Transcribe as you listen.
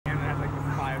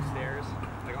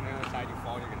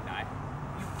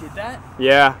did that?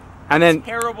 Yeah. And then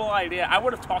Terrible idea. I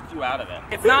would have talked you out of it.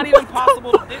 It's not even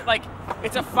possible to do. Like,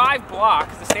 it's a 5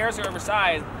 block. The stairs are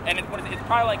oversized, and it's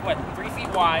probably like what 3 feet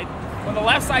wide. On the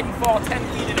left side, you fall 10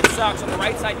 feet and it sucks. On the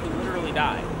right side, you literally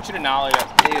die. You should acknowledge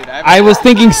that, dude. I was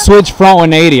thinking switch front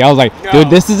 180. I was like, dude,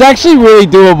 this is actually really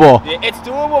doable. It's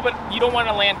doable, but you don't want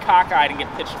to land cockeyed and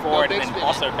get pitched forward and then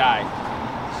also die.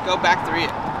 Just go back 3 it.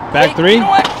 Back 3? You know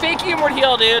what? Fake inward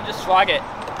heel, dude. Just slug it.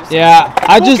 Yeah,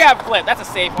 I just cab flip. That's a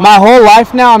safe one. My whole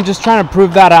life now, I'm just trying to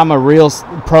prove that I'm a real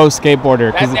pro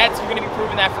skateboarder. You're going to be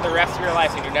proving that for the rest of your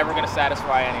life, and you're never going to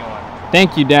satisfy anyone.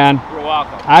 Thank you, Dan. You're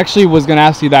welcome. I actually was going to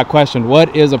ask you that question.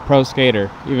 What is a pro skater?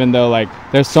 Even though like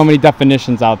there's so many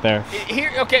definitions out there.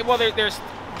 Okay, well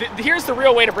here's the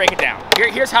real way to break it down.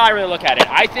 Here's how I really look at it.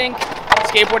 I think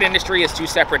skateboard industry is 2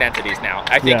 separate entities now.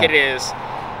 I think it is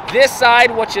this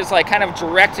side, which is like kind of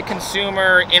direct to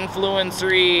consumer,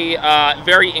 influencery,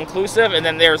 very inclusive, and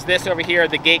then there's this over here,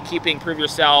 the gatekeeping, prove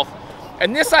yourself.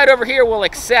 And this side over here will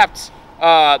accept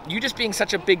you just being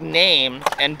such a big name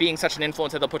and being such an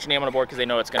influence that they'll put your name on a board because they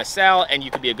know it's going to sell, and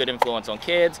you can be a good influence on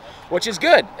kids, which is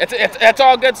good. That's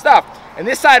all good stuff. And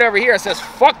this side over here says,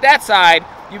 fuck that side.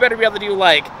 You better be able to do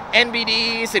like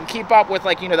NBDs and keep up with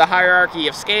like, you know, the hierarchy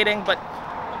of skating. But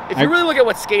if you really look at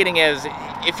what skating is,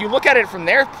 if you look at it from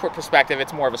their perspective,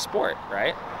 it's more of a sport,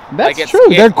 right? That's like true.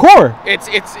 They're core.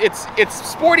 It's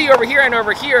sporty over here, and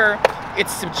over here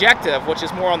it's subjective, which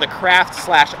is more on the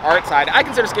craft/art side. I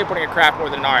consider skateboarding a craft more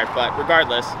than an art, but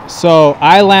regardless. So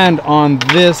I land on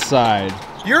this side.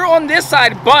 You're on this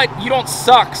side, but you don't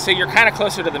suck, so you're kind of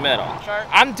closer to the middle.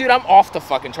 I'm off the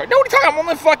fucking chart. No, what are you talking about? I'm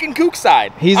on the fucking kook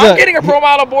side. I'm getting a pro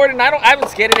model board, and I haven't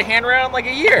skated a hand around in like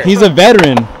a year. He's a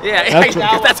veteran. Yeah,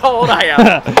 that's how old I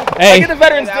am. Hey. I get the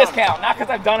veterans discount, not because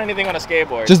I've done anything on a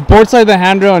skateboard. Just board side the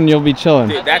handrail, and you'll be chilling.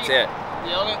 Dude, that's it.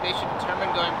 The only they should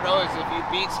determine going pro is if you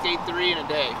beat skate 3 in a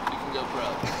day, you can go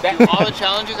pro. Do all the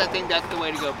challenges, I think that's the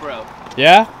way to go pro.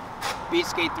 Yeah? Beat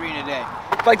skate 3 in a day.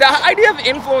 Like, the idea of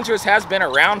influencers has been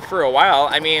around for a while.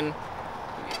 I mean,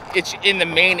 it's in the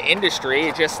main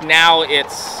industry, just now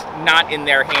it's not in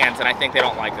their hands, and I think they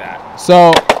don't like that.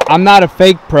 So, I'm not a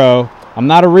fake pro. I'm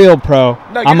not a real pro.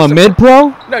 No, I'm a mid-pro?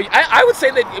 No, I would say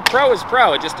that pro is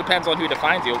pro. It just depends on who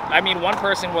defines you. I mean, one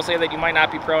person will say that you might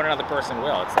not be pro and another person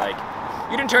will. It's like,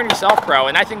 you didn't turn yourself pro,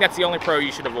 and I think that's the only pro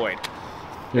you should avoid.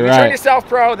 You're if you right. turn yourself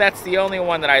pro, that's the only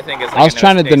one that I think is like I was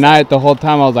trying to deny it the whole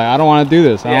time. I was like, I don't want to do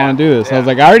this. I don't want to do this. I was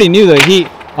like, I already knew the heat.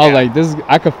 I was like,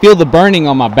 I could feel the burning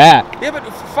on my back. Yeah, but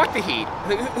fuck the heat.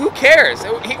 Who cares?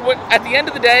 At the end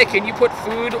of the day, can you put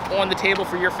food on the table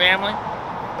for your family?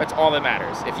 That's all that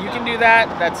matters. If you can do that,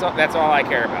 that's all I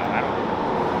care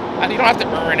about. You don't have to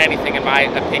earn anything, in my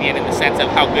opinion, in the sense of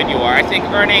how good you are. I think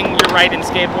earning your right in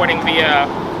skateboarding via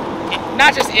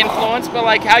not just influence, but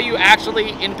like how you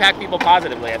actually impact people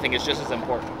positively, I think is just as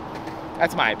important.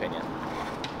 That's my opinion.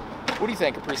 What do you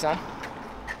think, Capri-san?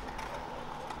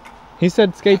 He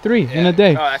said skate 3 in a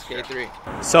day. Oh, that's skate 3.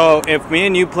 So if me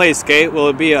and you play skate, will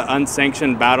it be an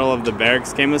unsanctioned battle of the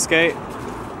barracks game of skate?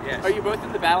 Yes. Are you both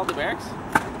in the battle of the barracks?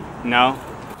 No.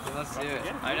 Let's do it.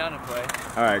 I'm down to play.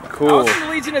 All right, cool. I was in the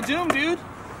Legion of Doom, dude.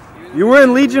 You were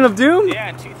in Legion of Doom? Yeah,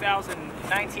 in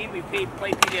 2019 we played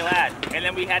PJ Ladd, and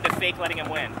then we had to fake letting him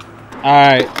win. All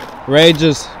right, Ray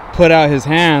just put out his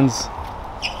hands.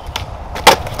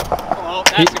 Oh,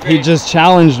 he just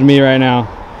challenged me right now,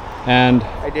 and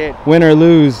I did. Win or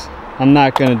lose, I'm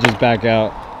not gonna just back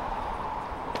out.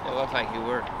 It looked like you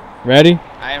were. Ready?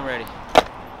 I am ready.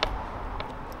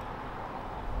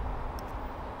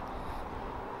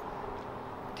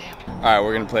 All right,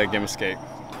 we're gonna play a game of skate.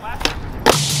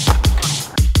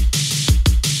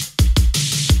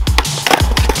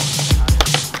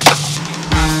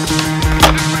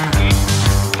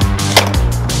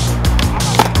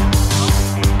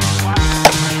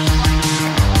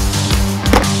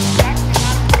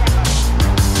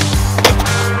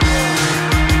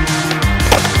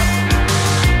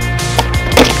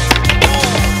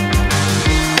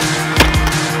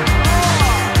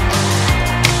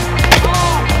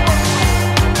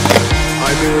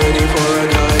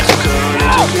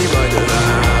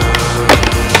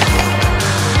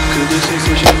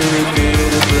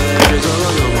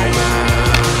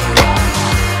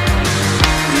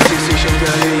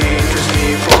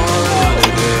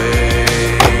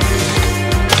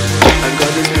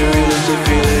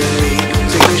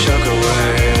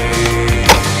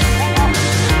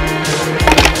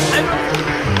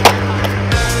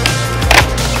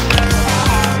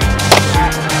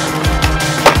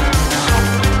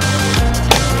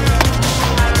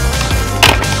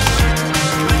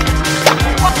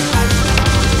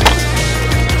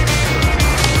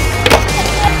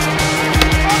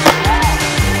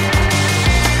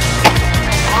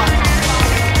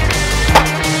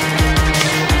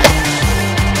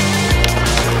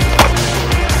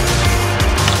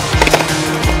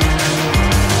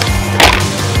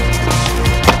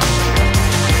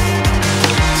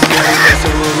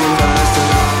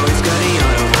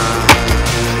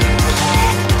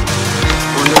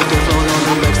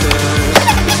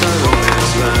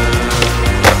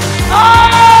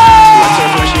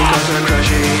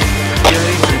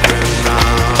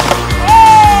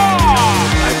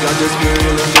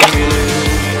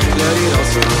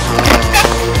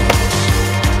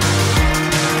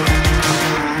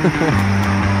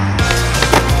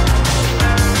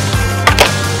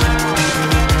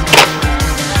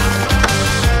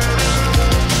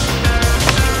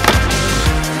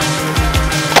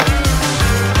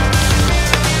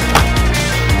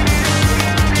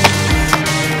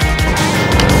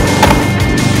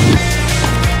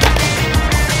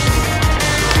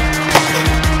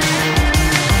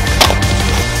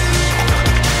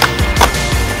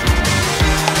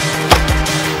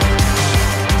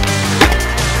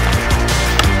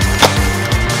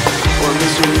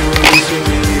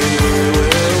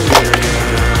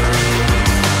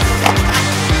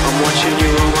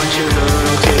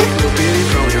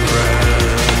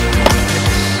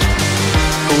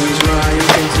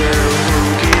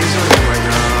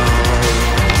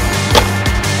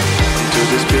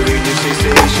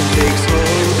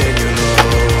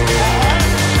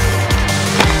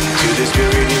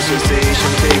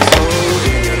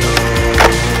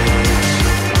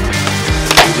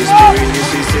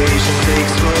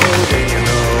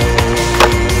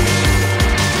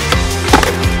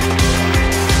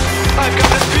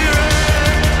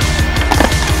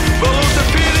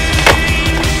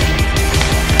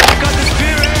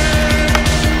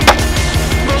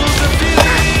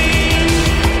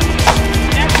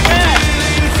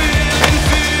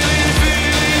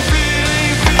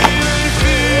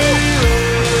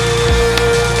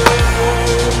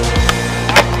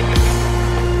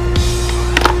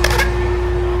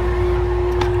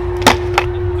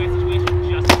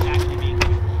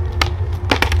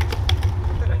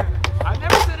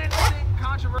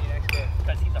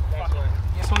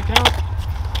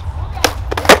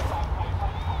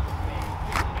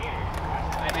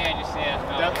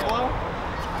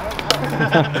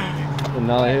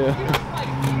 Not here.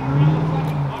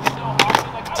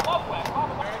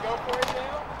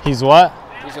 He's what?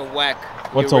 He's a whack.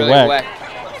 What's You're a really whack?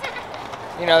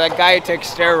 You know, that guy who takes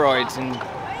steroids and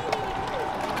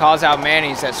calls out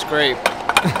Manny's that scrape.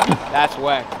 That's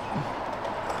whack.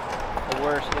 The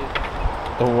worst,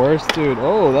 dude. The worst, dude.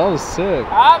 Oh, that was sick.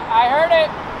 I heard it.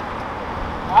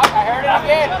 I heard it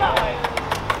again.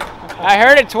 I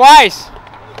heard it twice.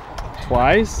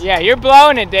 Twice? Yeah, you're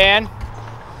blowing it, Dan.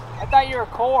 I thought you were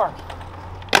core.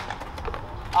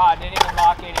 Ah, didn't even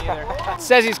lock in either. It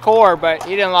says he's core, but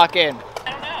he didn't lock in.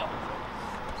 I don't know.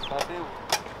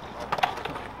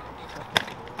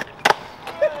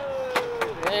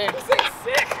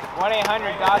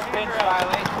 1-800-DOS pinch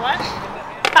violation. What?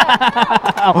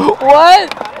 What?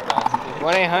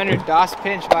 1-800-DOS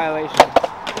pinch violation.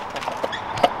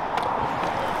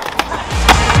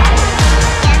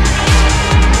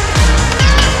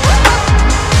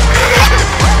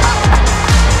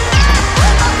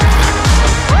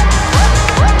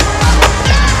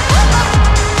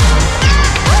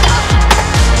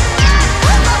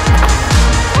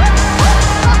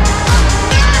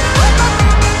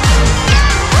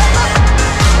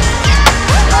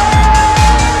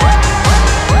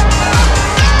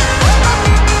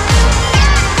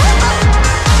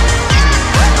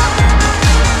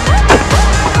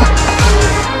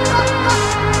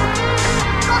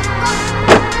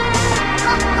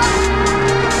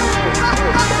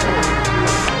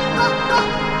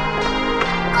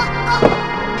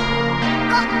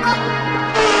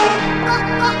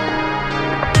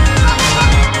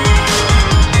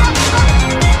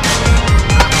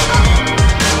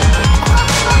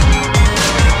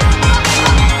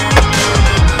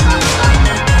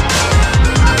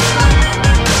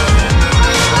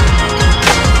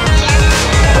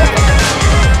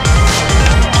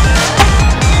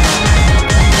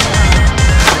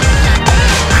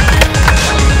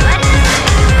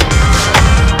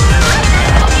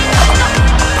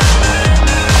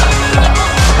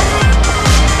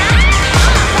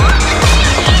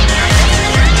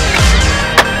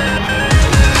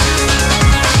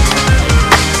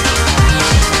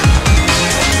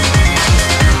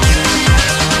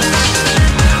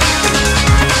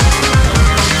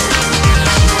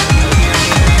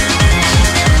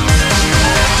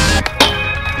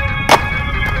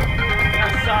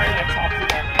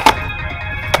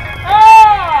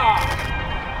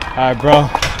 All right, bro.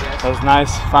 That was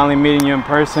nice finally meeting you in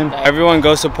person. Everyone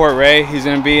go support Ray. He's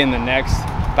going to be in the next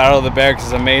Battle of the Barracks.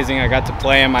 It's amazing. I got to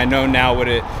play him. I know now what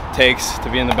it takes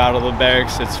to be in the Battle of the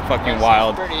Barracks. It's fucking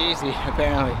wild. Pretty easy,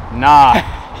 apparently. Nah.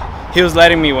 He was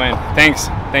letting me win. Thanks.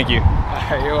 Thank you. All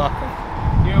right, you're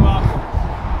welcome. You're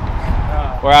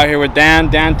welcome. We're out here with Dan.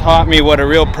 Dan taught me what a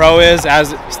real pro is.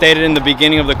 As stated in the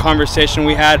beginning of the conversation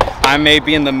we had, I may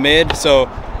be in the mid, so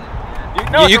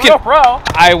you can. Real pro.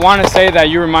 I want to say that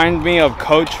you remind me of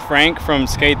Coach Frank from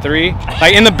Skate 3,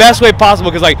 like in the best way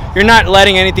possible, because like you're not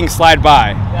letting anything slide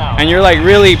by, and you're like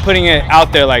really putting it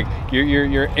out there, like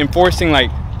you're enforcing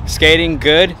like skating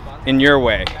good in your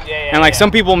way, and like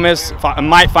some people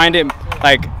might find it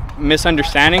like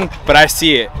misunderstanding, but I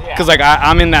see it because like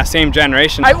I'm in that same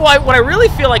generation. What I really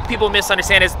feel like people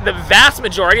misunderstand is the vast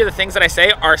majority of the things that I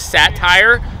say are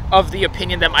satire of the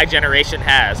opinion that my generation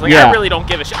has. Like I really don't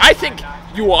give a shit. I think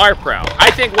you are pro. I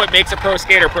think what makes a pro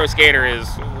skater is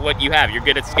what you have. You're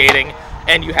good at skating.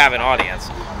 and you have an audience.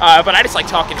 But I just like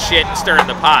talking shit and stirring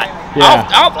the pot. Yeah.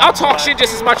 I'll talk shit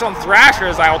just as much on Thrasher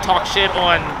as I'll talk shit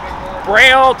on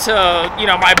Braille to, you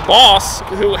know, my boss,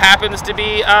 who happens to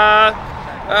be Andy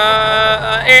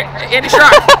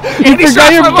Schrock. Andy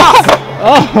Schrock's my boss.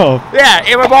 Oh. Yeah,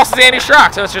 and my boss is Andy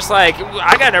Schrock, so it's just like,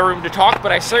 I got no room to talk,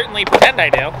 but I certainly pretend I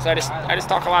do, because I just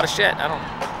talk a lot of shit.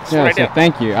 That's what I do. So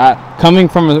thank you. Coming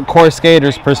from a core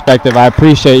skater's perspective, I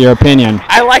appreciate your opinion.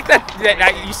 I like that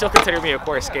you still consider me a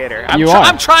core skater. You are.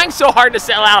 I'm trying so hard to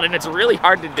sell out, and it's really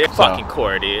hard to do. Fucking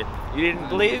core, dude. You didn't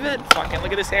believe it? Fucking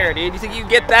look at this hair, dude. You think you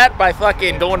get that by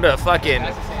fucking going to fucking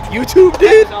YouTube,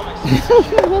 dude?